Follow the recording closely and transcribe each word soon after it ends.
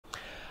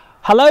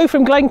Hello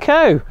from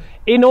Glencoe.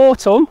 In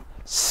autumn,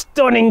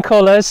 stunning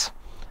colours.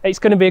 It's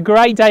going to be a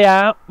great day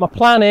out. My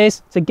plan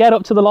is to get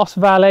up to the Lost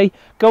Valley,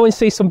 go and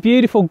see some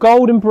beautiful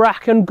golden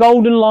bracken,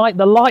 golden light.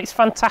 The light's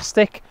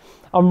fantastic.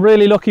 I'm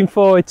really looking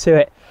forward to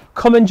it.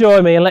 Come and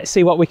join me and let's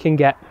see what we can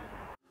get.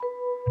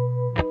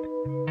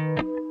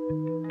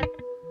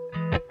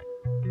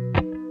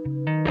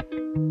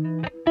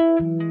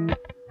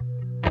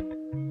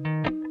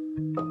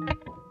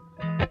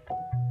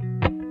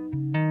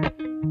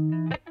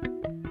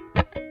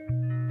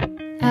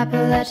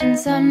 Appalachian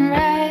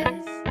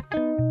sunrise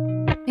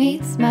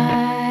meets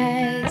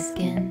my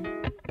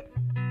skin.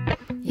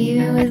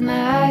 Even with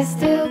my eyes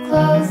still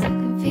closed, I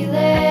can feel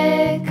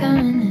it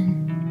coming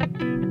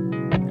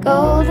in.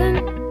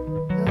 Golden,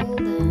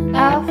 golden,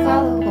 I'll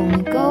follow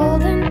only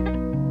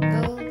golden,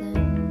 golden,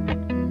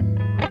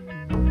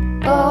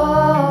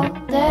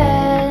 golden,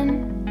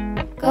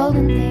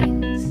 golden things.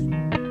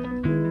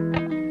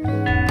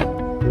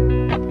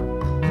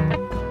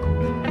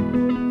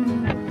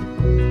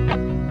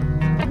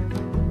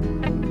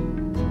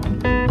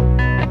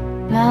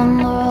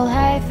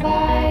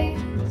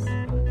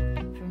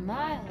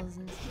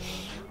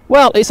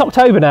 Well, it's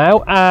October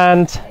now,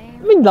 and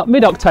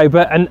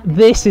mid-October, and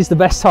this is the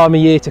best time of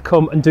year to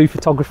come and do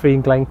photography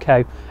in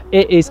Glencoe.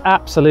 It is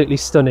absolutely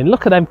stunning.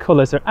 Look at them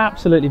colours, they're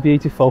absolutely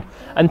beautiful.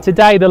 And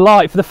today the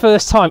light, for the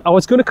first time, I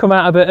was going to come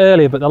out a bit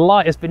earlier, but the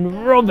light has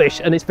been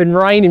rubbish and it's been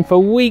raining for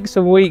weeks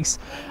and weeks.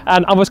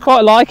 And I was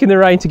quite liking the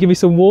rain to give me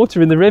some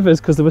water in the rivers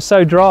because they were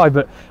so dry,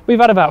 but we've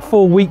had about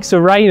 4 weeks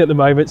of rain at the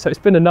moment, so it's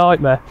been a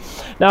nightmare.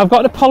 Now I've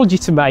got an apology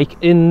to make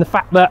in the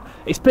fact that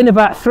it's been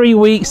about 3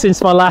 weeks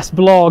since my last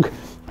blog.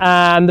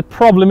 And the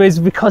problem is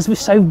because we're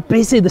so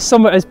busy, the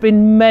summer has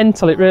been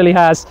mental, it really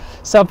has.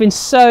 So I've been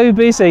so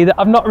busy that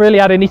I've not really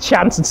had any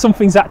chance, and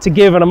something's had to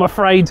give, and I'm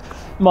afraid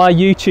my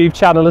YouTube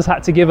channel has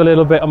had to give a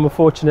little bit,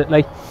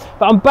 unfortunately.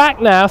 But I'm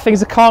back now, things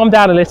have calmed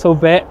down a little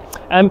bit.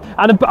 And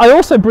I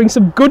also bring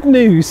some good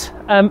news.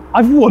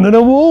 I've won an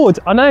award.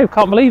 I know,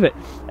 can't believe it.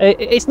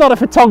 It's not a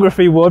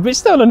photography award, but it's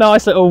still a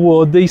nice little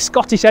award. The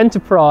Scottish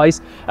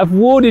Enterprise have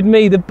awarded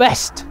me the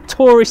best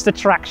tourist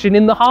attraction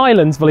in the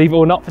Highlands, believe it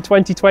or not, for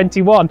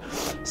 2021.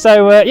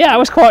 So yeah, it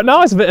was quite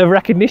nice, a bit of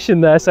recognition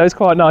there, so it's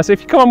quite nice. So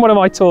if you come on one of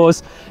my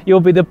tours,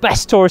 you'll be the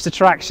best tourist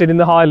attraction in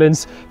the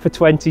Highlands for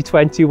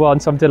 2021,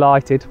 so I'm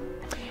delighted.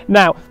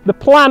 Now, the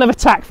plan of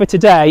attack for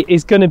today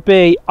is going to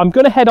be, I'm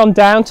going to head on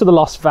down to the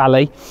Lost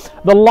Valley.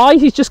 The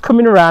light is just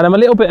coming around. I'm a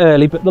little bit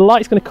early, but the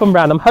light's going to come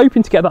around. I'm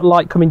hoping to get that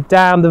light coming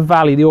down the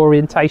valley. The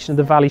orientation of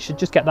the valley should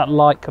just get that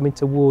light coming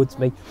towards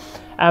me.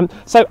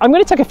 So I'm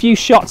going to take a few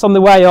shots on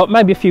the way up,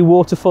 maybe a few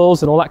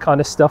waterfalls and all that kind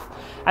of stuff.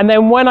 And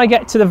then when I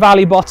get to the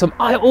valley bottom,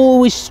 I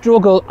always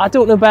struggle. I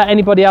don't know about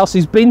anybody else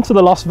who's been to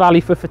the Lost Valley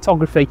for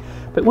photography,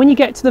 but when you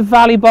get to the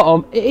valley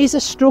bottom, it is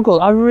a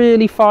struggle. I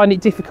really find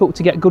it difficult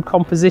to get good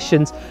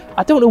compositions.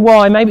 I don't know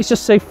why, maybe it's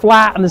just so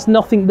flat and there's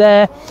nothing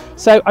there.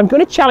 So I'm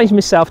going to challenge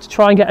myself to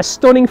try and get a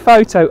stunning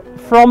photo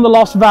from the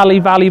Lost Valley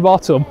valley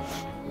bottom.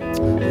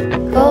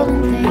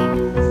 Golden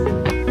things.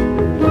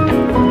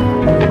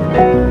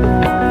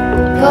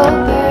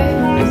 Gold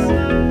birds,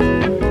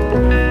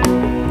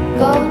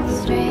 gold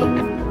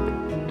string.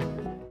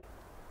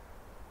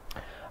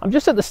 I'm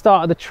just at the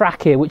start of the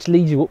track here, which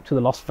leads you up to the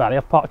Lost Valley.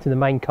 I've parked in the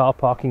main car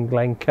park in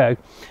Glencoe,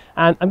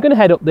 and I'm going to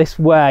head up this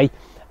way.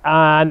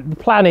 And the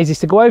plan is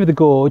to go over the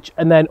gorge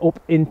and then up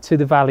into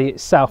the valley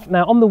itself.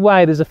 Now on the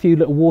way there's a few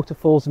little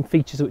waterfalls and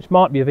features which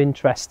might be of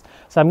interest.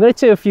 So I'm going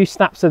to do a few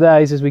snaps of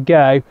those as we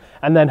go,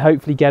 and then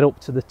hopefully get up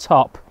to the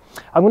top.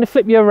 I'm going to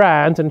flip you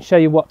around and show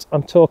you what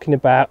I'm talking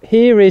about.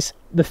 Here is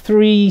the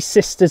Three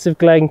Sisters of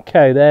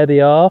Glencoe. There they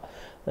are.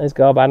 There's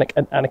Garbannock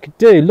and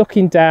Annakadu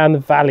looking down the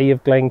valley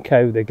of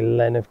Glencoe, the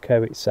Glen of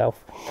Coe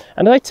itself.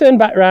 And as I turn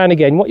back around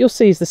again, what you'll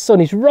see is the sun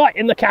is right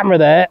in the camera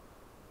there.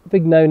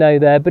 Big no-no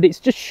there, but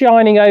it's just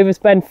shining over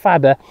Ben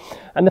Fadder.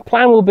 And the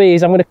plan will be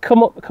is I'm going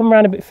to come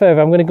around a bit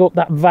further. I'm going to go up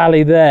that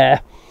valley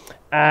there.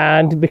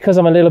 And because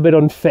I'm a little bit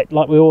unfit,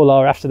 like we all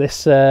are after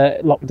this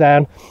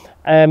lockdown,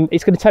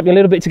 it's going to take me a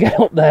little bit to get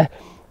up there.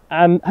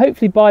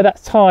 Hopefully by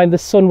that time the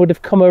sun would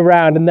have come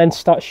around and then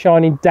start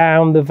shining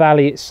down the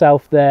valley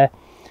itself there.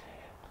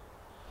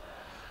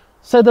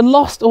 So the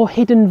Lost or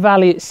Hidden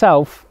Valley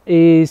itself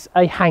is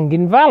a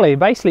hanging valley.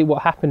 Basically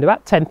what happened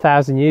about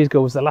 10,000 years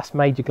ago was the last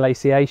major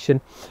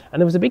glaciation,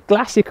 and there was a big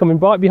glacier coming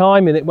right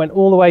behind me that went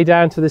all the way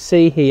down to the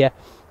sea here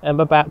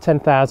about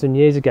 10,000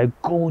 years ago,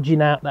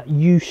 gorging out that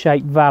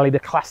U-shaped valley,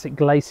 the classic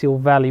glacial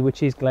valley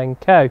which is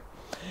Glencoe.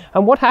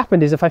 And what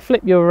happened is, if I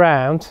flip you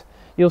around,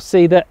 you'll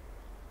see that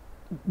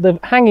the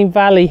hanging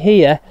valley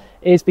here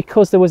is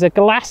because there was a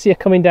glacier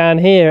coming down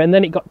here, and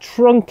then it got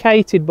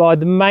truncated by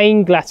the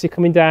main glacier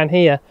coming down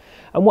here.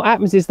 And what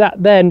happens is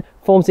that then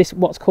forms this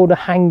what's called a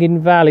hanging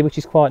valley, which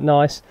is quite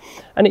nice.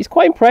 And it's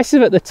quite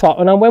impressive at the top.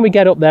 And when we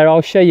get up there,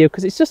 I'll show you,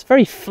 because it's just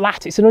very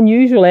flat. It's an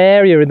unusual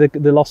area in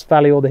the Lost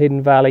Valley or the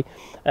Hidden Valley.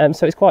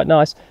 So it's quite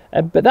nice.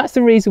 But that's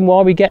the reason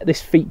why we get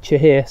this feature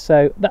here.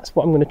 So that's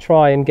what I'm going to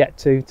try and get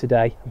to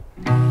today.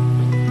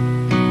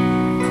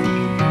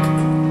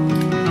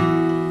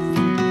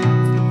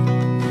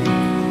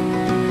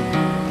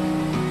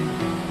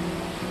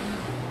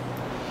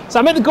 So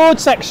I'm at the gorge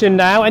section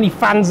now. Any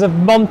fans of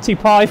Monty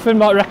Python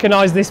might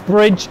recognise this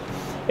bridge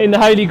in the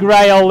Holy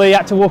Grail. They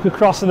had to walk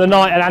across in the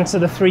night and answer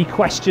the 3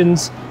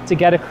 questions to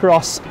get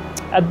across.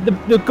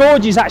 The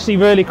gorge is actually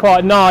really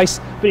quite nice,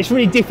 but it's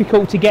really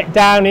difficult to get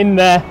down in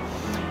there.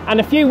 And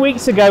a few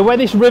weeks ago, where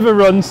this river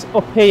runs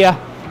up here,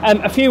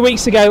 a few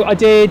weeks ago I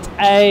did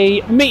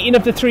a meeting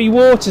of the 3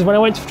 waters when I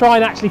went to try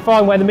and actually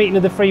find where the meeting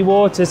of the 3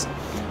 waters.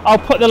 I'll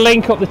put the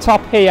link up the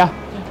top here.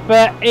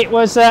 But it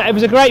was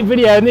a great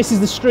video, and this is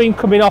the stream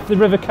coming off, the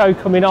River Co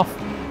coming off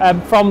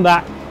from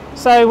that.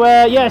 So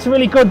yeah, it's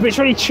really good, but it's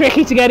really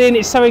tricky to get in.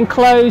 It's so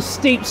enclosed,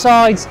 steep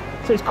sides,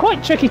 so it's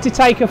quite tricky to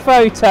take a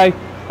photo.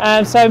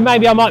 So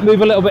maybe I might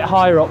move a little bit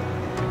higher up.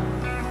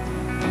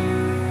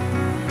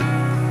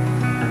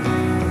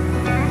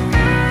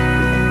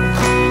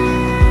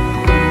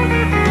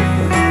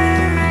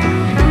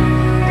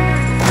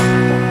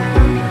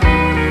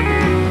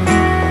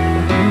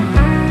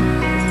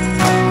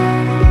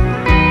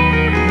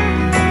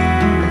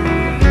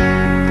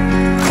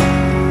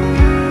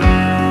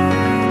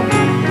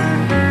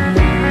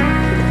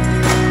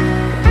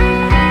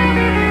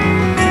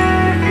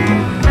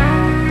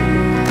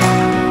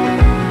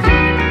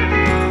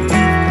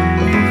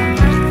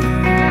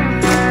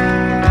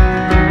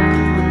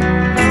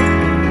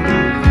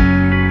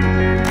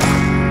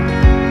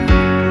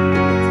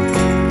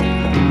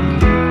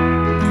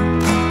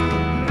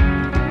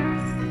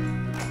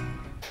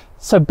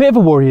 So a bit of a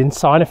worrying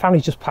sign, a family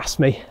just passed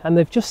me and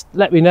they've just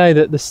let me know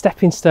that the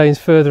stepping stones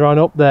further on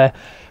up there,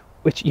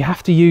 which you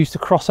have to use to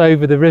cross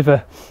over the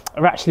river,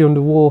 are actually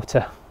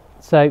underwater.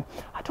 So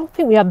I don't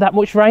think we had that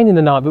much rain in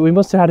the night, but we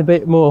must have had a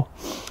bit more.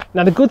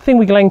 Now the good thing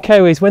with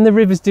Glencoe is when the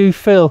rivers do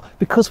fill,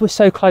 because we're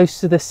so close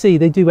to the sea,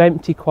 they do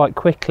empty quite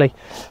quickly.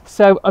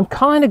 So I've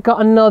kind of got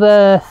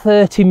another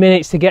 30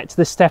 minutes to get to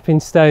the stepping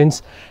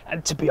stones.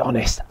 And to be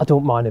honest, I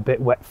don't mind a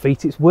bit wet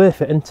feet, it's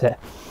worth it, isn't it?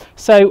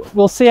 So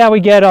we'll see how we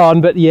get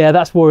on, but yeah,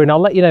 that's worrying. I'll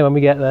let you know when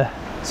we get there.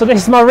 So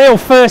this is my real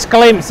first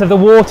glimpse of the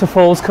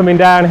waterfalls coming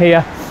down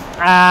here,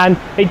 and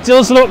it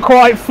does look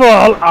quite full.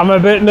 I'm a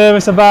bit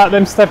nervous about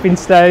them stepping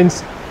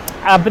stones,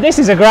 but this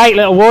is a great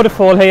little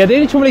waterfall here. The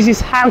only trouble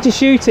is how to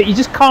shoot it. You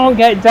just can't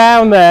get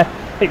down there.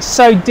 It's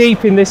so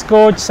deep in this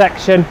gorge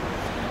section.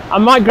 I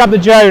might grab the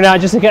drone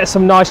out just to get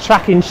some nice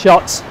tracking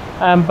shots,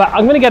 but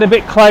I'm going to get a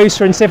bit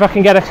closer and see if I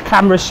can get a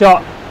camera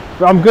shot.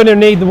 But I'm going to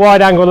need the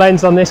wide angle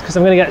lens on this because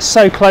I'm going to get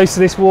so close to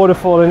this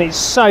waterfall and it's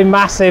so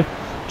massive.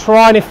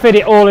 Trying to fit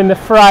it all in the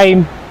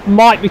frame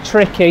might be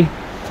tricky.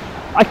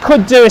 I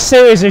could do a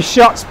series of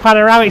shots,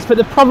 panoramics, but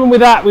the problem with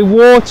that with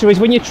water is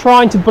when you're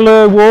trying to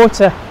blur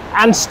water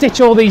and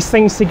stitch all these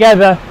things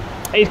together,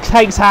 it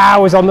takes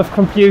hours on the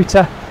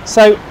computer.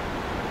 So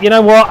you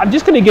know what, I'm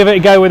just going to give it a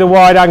go with a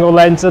wide angle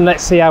lens and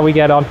let's see how we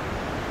get on.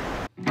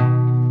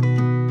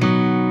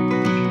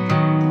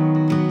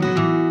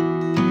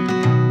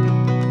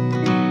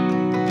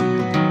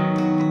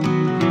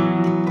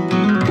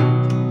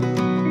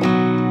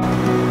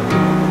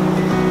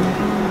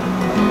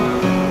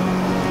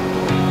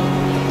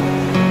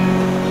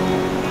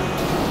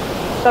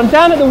 So I'm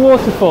down at the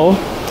waterfall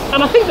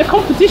and I think the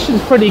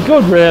competition's pretty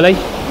good really.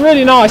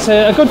 Really nice,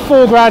 a good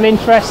foreground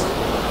interest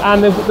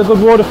and the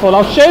good waterfall.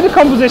 I'll show you the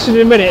composition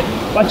in a minute,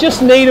 but I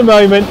just need a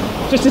moment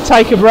just to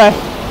take a breath.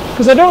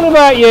 Because I don't know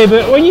about you,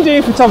 but when you do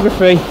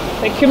photography,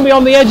 it can be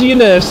on the edge of your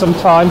nerves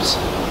sometimes.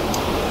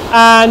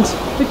 And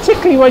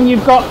particularly when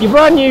you've got your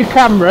brand new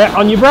camera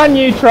on your brand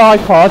new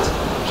tripod,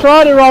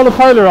 trying to roll a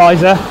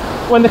polarizer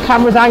when the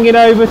camera's hanging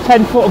over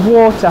 10 foot of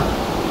water.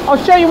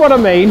 I'll show you what I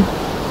mean.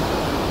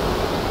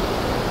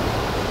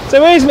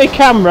 So here's my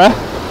camera,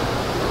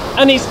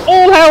 and it's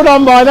all held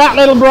on by that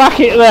little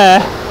bracket there.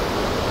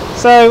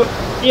 So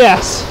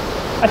yes,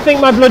 I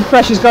think my blood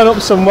pressure's gone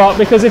up somewhat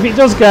because if it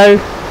does go,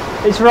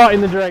 it's right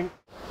in the drink.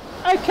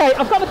 Okay,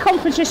 I've got the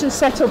composition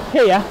set up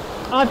here.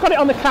 I've got it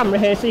on the camera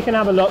here so you can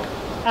have a look.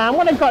 And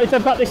what I've got is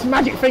I've got this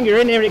magic finger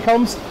in, here it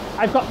comes.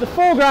 I've got the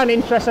foreground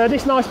interest, so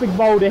this nice big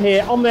boulder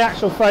here. On the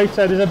actual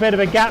photo there's a bit of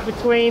a gap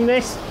between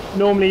this.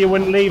 Normally you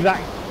wouldn't leave that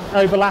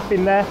overlap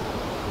in there.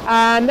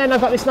 And then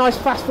I've got this nice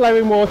fast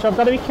flowing water. I've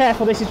got to be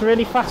careful, this is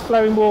really fast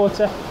flowing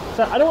water,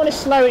 so I don't want to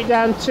slow it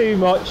down too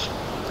much.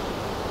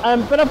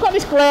 But I've got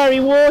this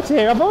glary water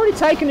here. I've already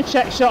taken a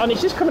check shot and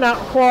it's just coming out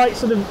quite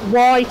sort of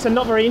white and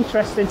not very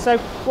interesting. So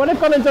what I've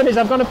gone and done is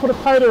I've gone and put a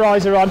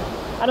polarizer on,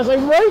 and as I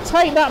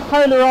rotate that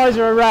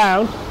polarizer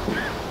around,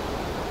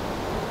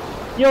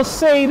 you'll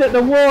see that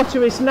the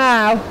water is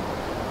now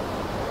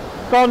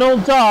gone all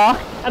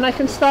dark and I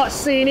can start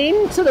seeing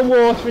into the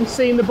water and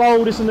seeing the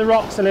boulders and the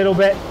rocks a little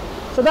bit.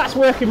 So that's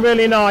working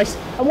really nice,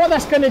 and what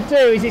that's going to do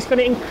is it's going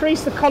to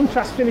increase the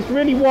contrast between this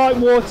really white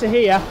water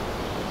here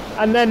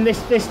and then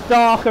this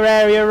darker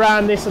area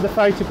around this of the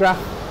photograph.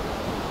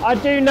 I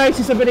do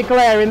notice a bit of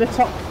glare in the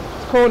top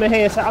corner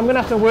here, so I'm going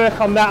to have to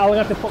work on that. I'm going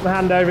to have to put my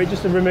hand over it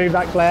just to remove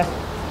that glare.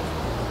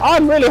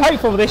 I'm really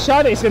hopeful for this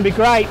shot, it's going to be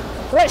great.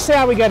 Let's see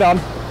how we get on.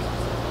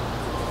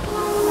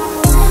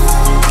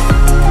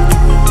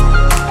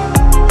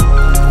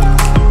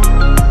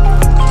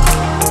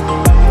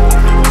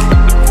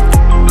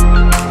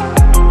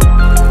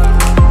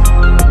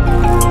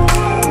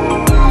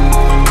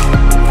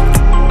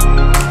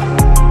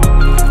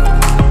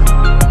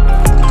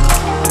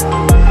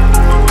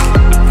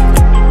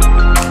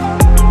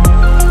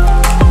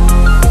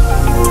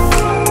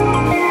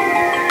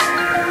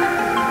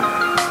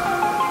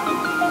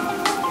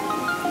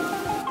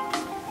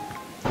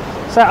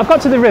 So I've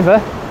got to the river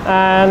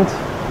and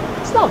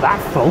it's not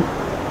that full.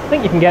 I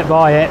think you can get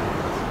by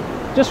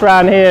it. Just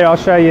round here I'll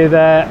show you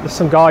there's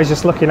some guys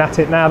just looking at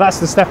it now. That's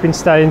the stepping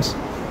stones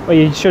where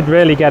you should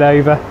really get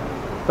over.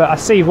 But I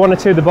see one or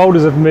two of the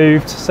boulders have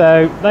moved,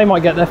 so they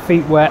might get their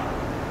feet wet.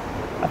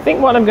 I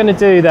think what I'm going to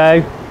do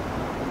though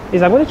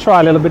is I'm going to try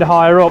a little bit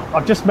higher up.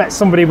 I've just met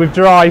somebody with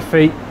dry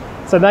feet,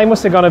 so they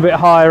must have gone a bit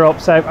higher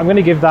up, so I'm going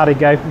to give that a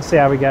go and see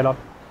how we get on.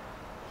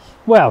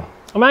 Well,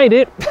 I made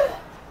it.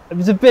 It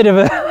was a bit of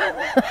a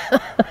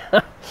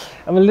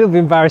I'm a little bit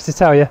embarrassed to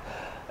tell you,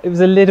 it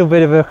was a little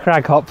bit of a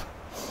crag hop,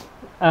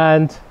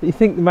 and you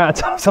think the amount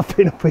of times I've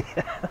been up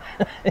here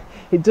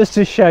it does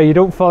just show you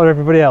don't follow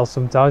everybody else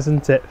sometimes,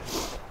 doesn't it?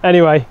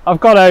 Anyway, I've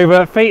got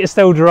over, feet are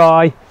still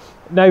dry,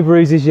 no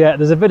bruises yet.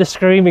 There's a bit of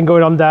screaming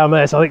going on down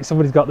there, so I think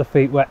somebody's got their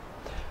feet wet.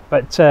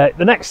 But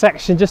the next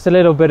section, just a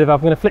little bit of,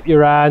 I'm going to flip you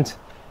around,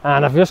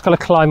 and I've just got to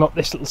climb up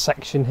this little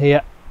section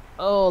here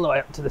all the way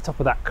up to the top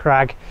of that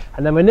crag,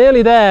 and then we're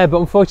nearly there.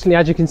 But unfortunately,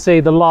 as you can see,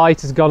 the light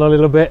has gone a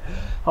little bit.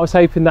 I was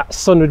hoping that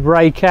sun would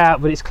break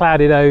out, but it's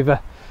clouded over.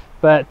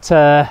 But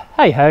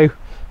hey ho,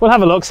 we'll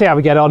have a look, see how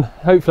we get on.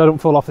 Hopefully I don't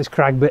fall off this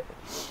crag bit.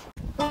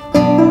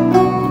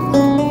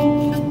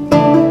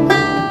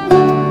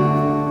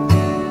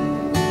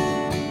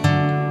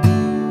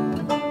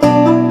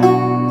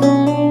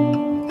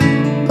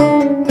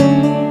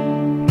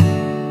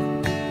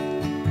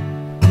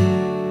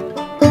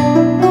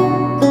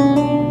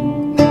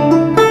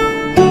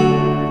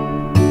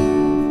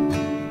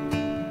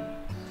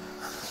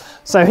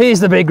 So here's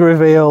the big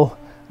reveal,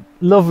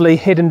 lovely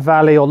hidden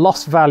valley or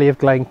lost valley of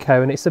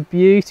Glencoe, and it's a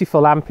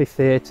beautiful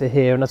amphitheatre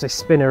here, and as I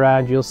spin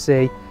around you'll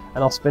see,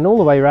 and I'll spin all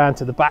the way around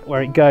to the back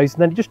where it goes,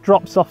 and then it just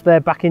drops off there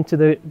back into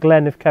the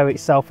Glen of Coe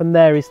itself, and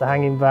there is the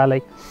hanging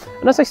valley.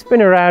 And as I spin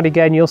around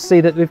again you'll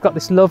see that we've got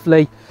this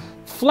lovely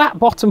flat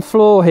bottom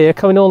floor here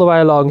coming all the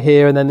way along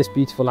here, and then this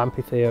beautiful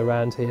amphitheatre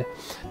around here.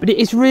 But it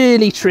is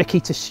really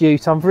tricky to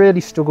shoot. I've really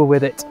struggled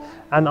with it,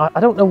 and I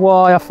don't know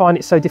why I find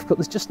it so difficult.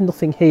 There's just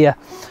nothing here,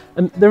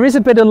 and there is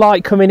a bit of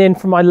light coming in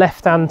from my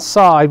left hand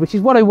side, which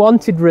is what I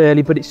wanted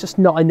really, but it's just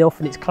not enough,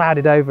 and it's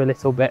clouded over a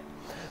little bit.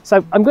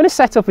 So I'm going to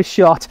set up a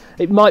shot.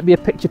 It might be a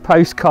picture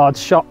postcard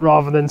shot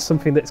rather than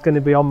something that's going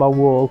to be on my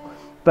wall,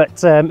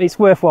 but it's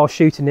worthwhile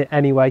shooting it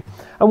anyway.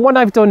 And what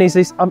I've done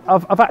is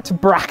I've had to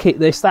bracket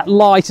this. That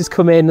light has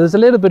come in, there's a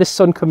little bit of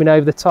sun coming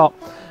over the top,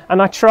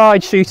 and I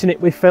tried shooting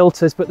it with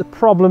filters, but the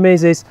problem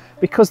is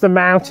because the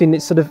mountain,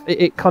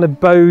 it kind of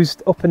bows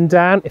up and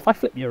down. If I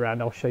flip you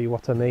around I'll show you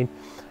what I mean.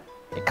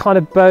 It kind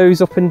of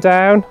bows up and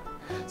down,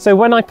 so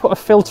when I put a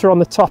filter on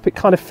the top it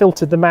kind of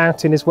filtered the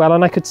mountain as well,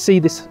 and I could see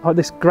this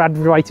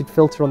graduated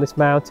filter on this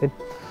mountain.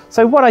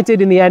 So what I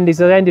did in the end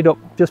is I ended up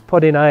just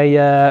putting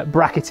a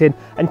bracket in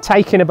and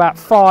taking about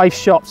 5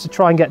 shots to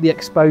try and get the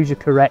exposure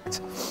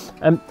correct.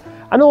 And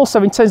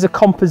also in terms of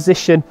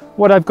composition,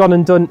 what I've gone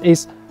and done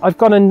is I've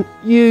gone and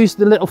used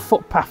the little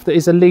footpath that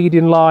is a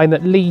leading line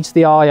that leads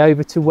the eye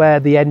over to where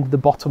the end of the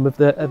bottom of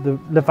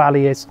the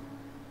valley is.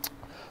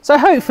 So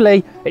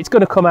hopefully it's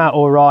going to come out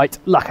all right.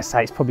 Like I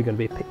say, it's probably going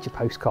to be a picture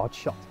postcard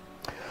shot.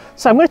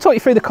 So I'm going to talk you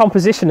through the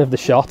composition of the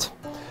shot.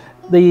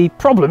 The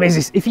problem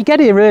is if you get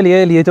here really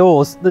early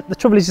doors, the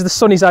trouble is the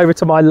sun is over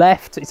to my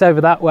left, it's over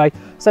that way,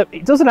 so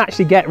it doesn't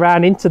actually get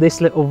round into this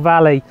little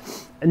valley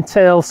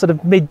until sort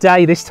of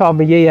midday this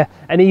time of year,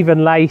 and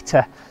even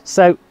later.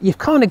 So you've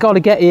kind of got to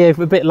get here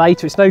a bit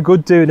later. It's no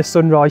good doing a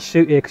sunrise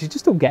shoot here because you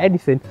just don't get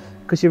anything,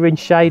 because you're in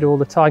shade all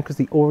the time because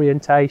of the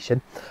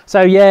orientation.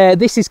 So yeah,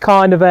 this is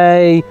kind of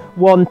a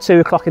 1-2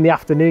 o'clock in the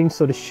afternoon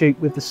sort of shoot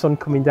with the sun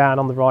coming down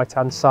on the right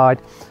hand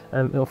side.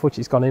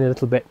 Unfortunately it's gone in a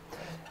little bit.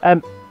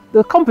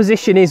 The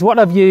composition is, what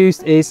I've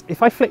used is,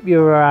 if I flip you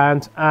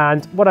around,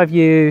 and what I've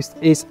used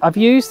is I've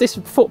used this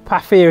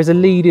footpath here as a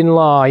leading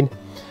line,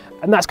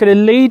 and that's going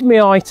to lead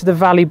my eye to the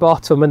valley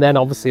bottom, and then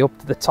obviously up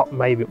to the top,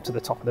 maybe up to the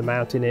top of the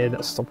mountain here.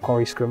 That's Sub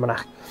Corrie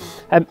Scrimmach.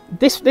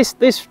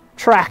 This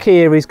track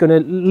here is going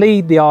to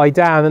lead the eye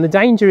down, and the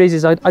danger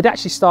is I'd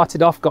actually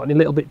started off gotten a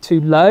little bit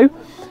too low,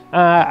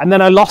 and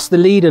then I lost the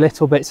lead a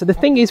little bit. So the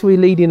thing is with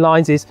leading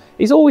lines is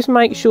always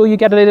make sure you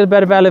get a little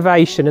bit of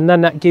elevation, and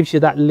then that gives you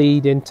that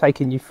lead in,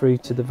 taking you through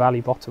to the valley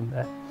bottom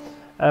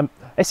there.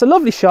 It's a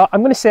lovely shot.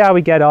 I'm going to see how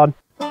we get on.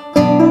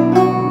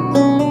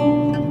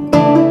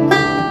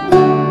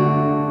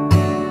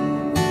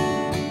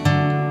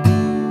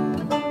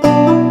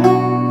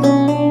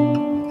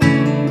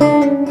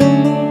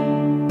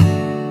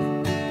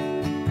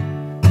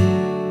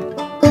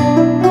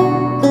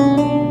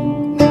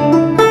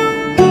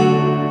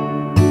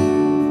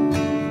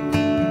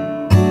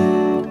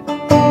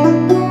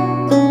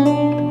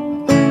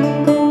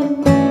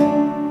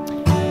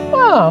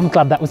 I'm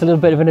glad that was a little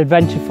bit of an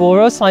adventure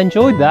for us. I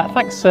enjoyed that.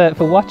 Thanks for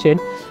watching.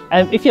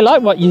 If you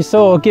like what you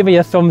saw, give me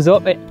a thumbs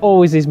up. It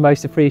always is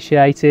most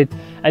appreciated.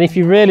 And if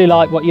you really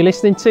like what you're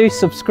listening to,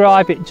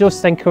 subscribe. It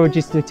just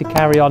encourages me to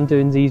carry on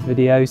doing these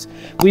videos.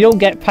 We don't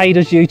get paid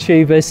as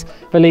YouTubers,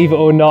 believe it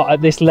or not,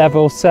 at this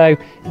level. So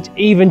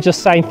even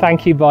just saying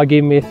thank you by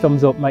giving me a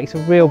thumbs up makes a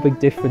real big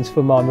difference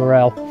for my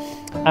morale.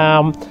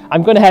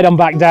 I'm going to head on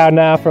back down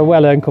now for a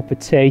well-earned cup of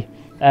tea.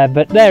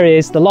 But there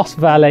is the Lost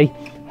Valley.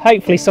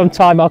 Hopefully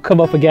sometime I'll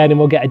come up again and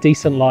we'll get a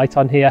decent light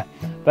on here.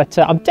 But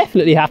I'm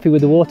definitely happy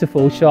with the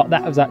waterfall shot.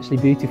 That was actually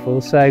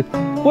beautiful. So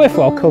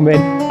worthwhile coming.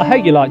 I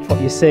hope you liked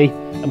what you see,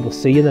 and we'll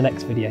see you in the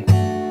next video.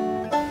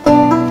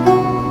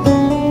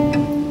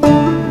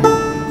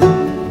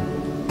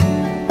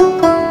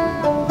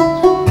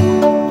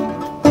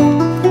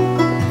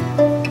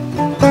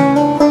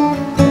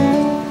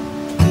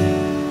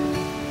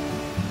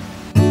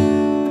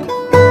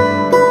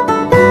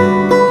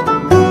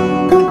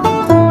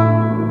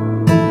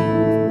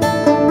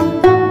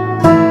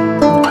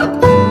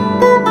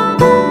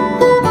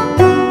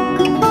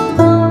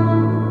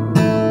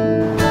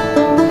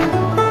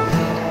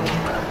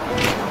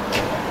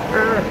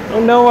 Oh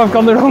no, I've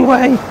gone the wrong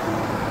way.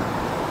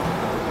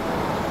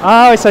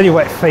 Oh, it's only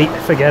wet feet,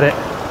 forget it.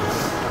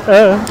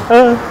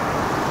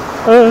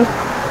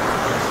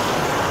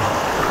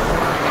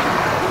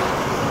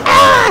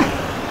 Ah!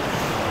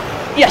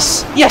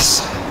 Yes,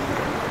 yes.